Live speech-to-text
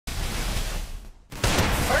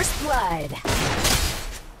blood.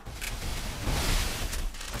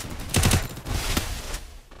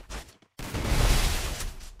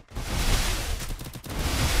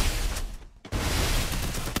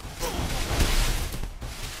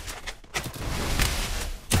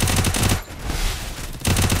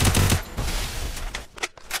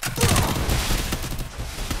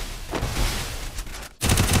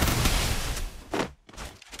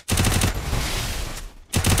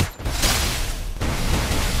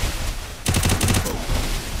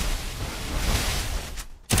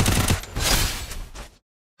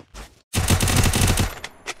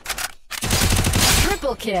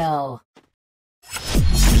 Triple kill.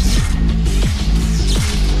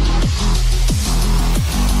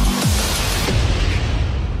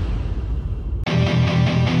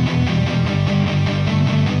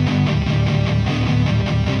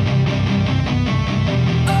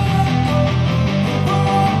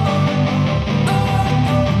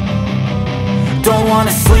 Don't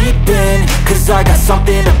wanna sleep in, cause I got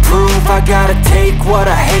something to prove. I gotta take what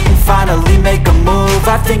I hate and finally make a move.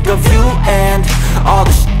 I think of you and all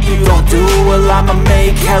the shit you don't do. Well, I'ma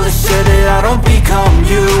make hella sure that I don't become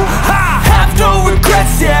you. I have no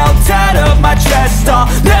regrets, yeah, I'll tie up my chest. I'll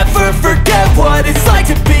never forget what it's like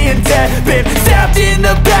to be in debt. Been stabbed in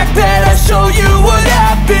the back bed, I'll show you what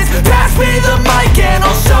happens. Pass me the mic and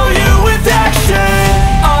I'll show you with action.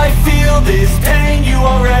 I feel this pain, you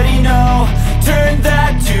already know. Turn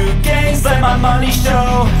that to gains, let my money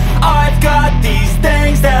show. I've got these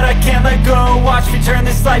things that I can't let go. Watch me turn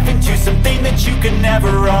this life into something that you can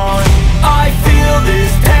never own. I feel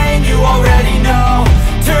this pain, you already know.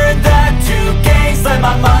 Turn that to gains, let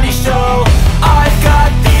my money show. I've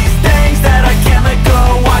got these things that I can't let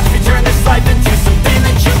go. Watch me turn this life into something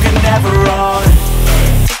that you can never own.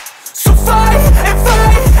 So fight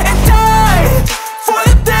and die for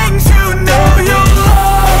the things you know you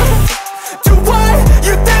love. Do what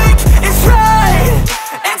you think is right,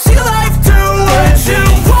 and see life do what you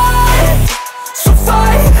want. So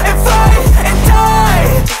fight and die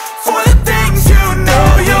for the things you know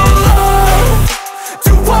you love.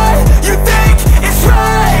 Do what you think is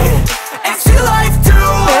right, and see life do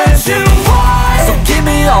what you want. So give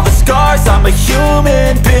me all the scars, I'm a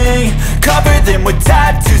human being. Cover them with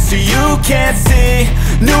tattoos so you can't see.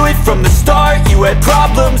 Knew it from the start, you had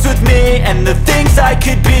problems with me and the things I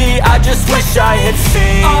could be, I just wish I had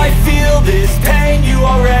seen. I feel this pain, you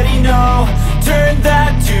already know. Turn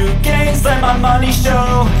that to gains, let my money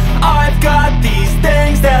show. I've got these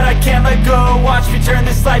things that I can't let go. Watch me turn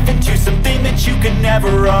this life into something that you can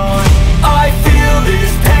never own. I feel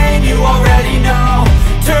this pain, you already know.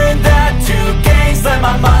 Turn that to gains, let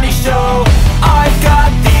my money show. I've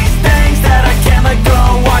got these things that I can't let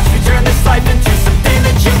go. Watch me turn this life into something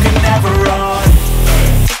that you can never own.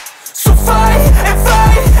 So fight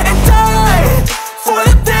and die for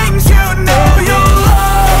the things you know you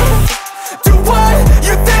love. Do what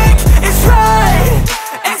you think is right,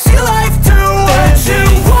 and see life do what you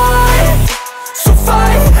want. So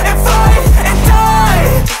fight and die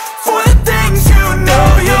for the things you know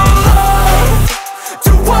you love.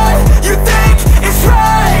 Do what you think is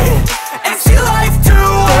right, and see life do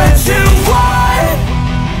what you want.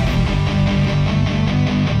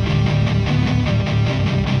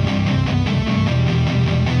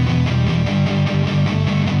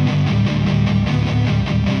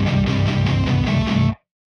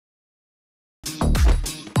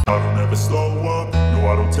 I don't ever slow up, no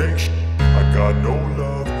I don't take shit. I got no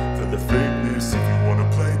love for the fakeness. If you wanna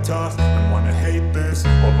play tough and wanna hate this,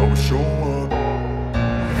 I'll always show up.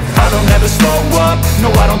 I don't ever slow up,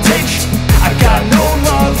 no I don't take shit. I got no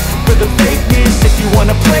love for the fakeness. If you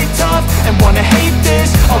wanna play tough and wanna hate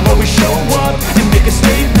this, I'll always show up and make a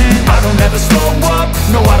statement. I don't ever slow up,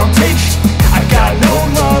 no I don't take shit. I got no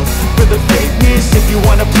love for the fakeness. If you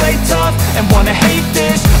wanna play tough and wanna hate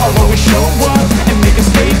this, I'll always show up and make a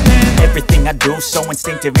statement. Everything I do so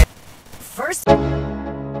instinctive. First.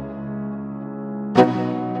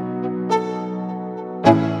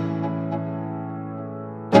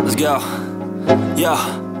 Let's go. Yo,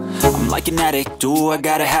 I'm like an addict, do I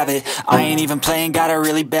gotta have it. I ain't even playing, got a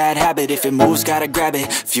really bad habit. If it moves, gotta grab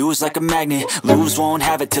it, fuse like a magnet. Lose, won't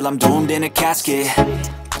have it till I'm doomed in a casket.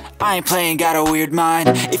 I ain't playing, got a weird mind.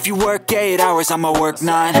 If you work 8 hours, I'ma work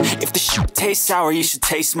 9. If the shit tastes sour, you should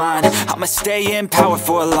taste mine. I'ma stay in power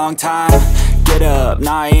for a long time. Get up,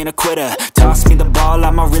 nah I ain't a quitter. Toss me the ball,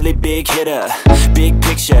 I'm a really big hitter. Big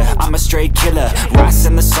picture, I'm a straight killer.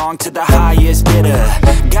 Rising the song to the highest bidder.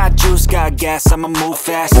 Got juice, got gas, I'ma move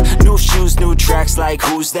fast. New shoes, new tracks, like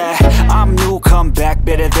who's that? I'm new, come back,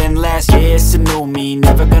 better than last. Yeah, it's a new me,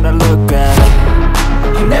 never gonna look back.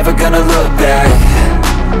 I'm never gonna look back,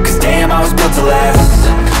 'cause damn, I was built to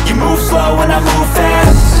last. You move slow and I move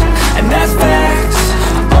fast, and that's facts.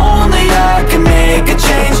 Only I can make a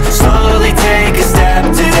change. Slowly take a step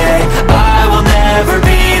today. I will never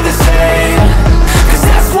be the same, 'cause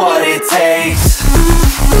that's what it takes.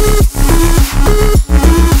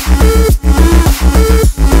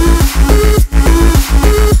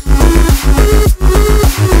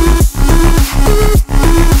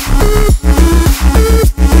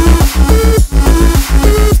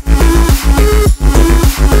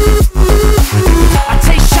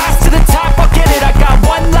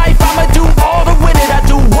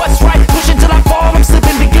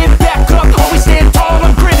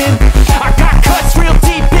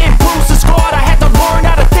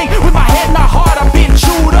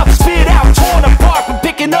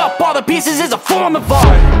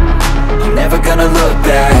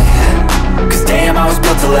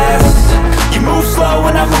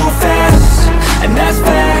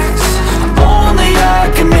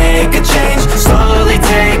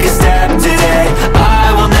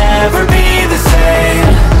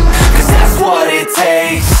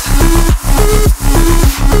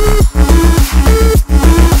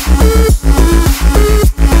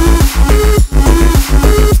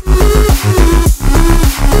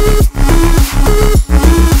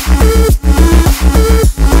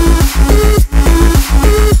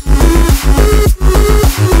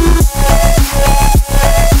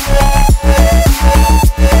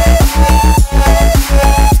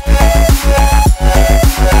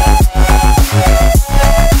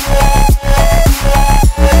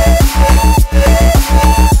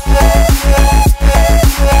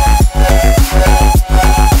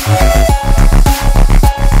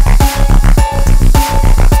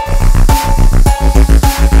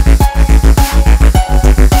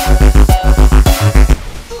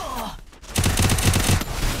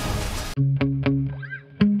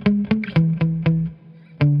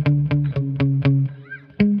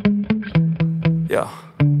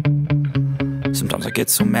 Sometimes I get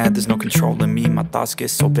so mad, there's no controlling me. My thoughts get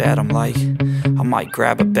so bad, I'm like, I might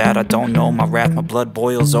grab a bat, I don't know. My wrath, my blood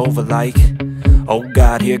boils over like, oh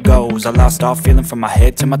God, here goes. I lost all feeling from my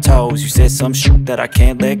head to my toes. You said some shit that I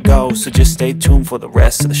can't let go, so just stay tuned for the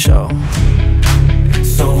rest of the show.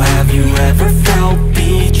 So have you ever felt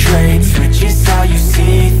betrayed? Switches how you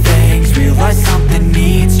see things, realize something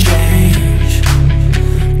needs change.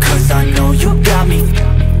 'Cause I know you got me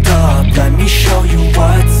f***ed up, let me show you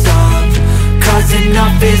what's up. 'Cause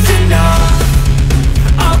enough is enough.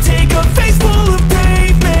 I'll take a face full of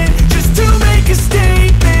pavement just to make a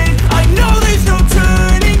statement. I know there's no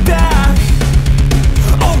turning back.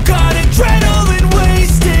 Oh God, adrenaline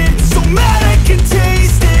wasted, so mad I can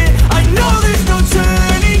taste it. I know there's no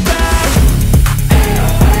turning back.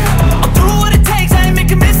 I'll do what it takes, I ain't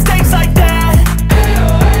making mistakes like that.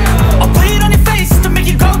 I'll bleed on your face to make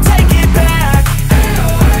you go take it back.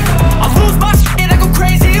 I'll lose my shit, I go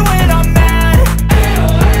crazy when I'm mad.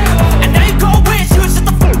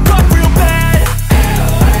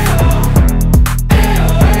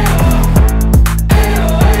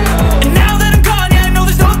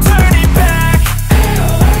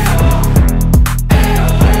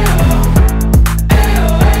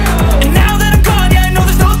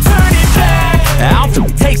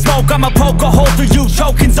 I'ma poke a hole through you,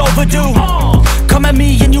 choking's overdue. Come at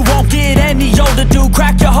me and you won't get any older, dude.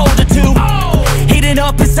 Crack your holder too. Heating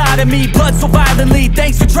up inside of me, blood so violently.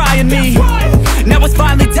 Thanks for trying me. Now it's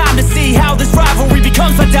finally time to see how this rivalry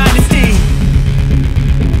becomes a dynasty.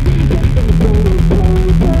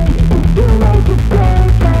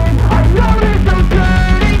 I know there's no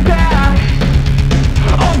turning back.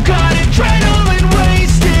 Oh God, adrenaline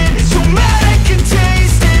wasted, so mad I can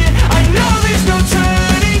taste it. I know there's no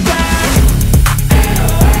turning back.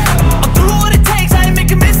 I'll do what it takes, I ain't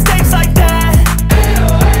making mistakes like that.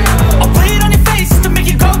 I'll bleed on your face to make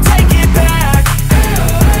you go take it back.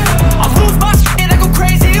 I'll lose my shit, I go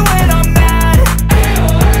crazy when I'm mad.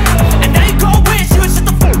 And now you go wish you would shut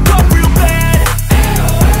the fuck up real bad.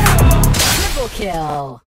 Triple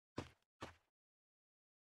kill.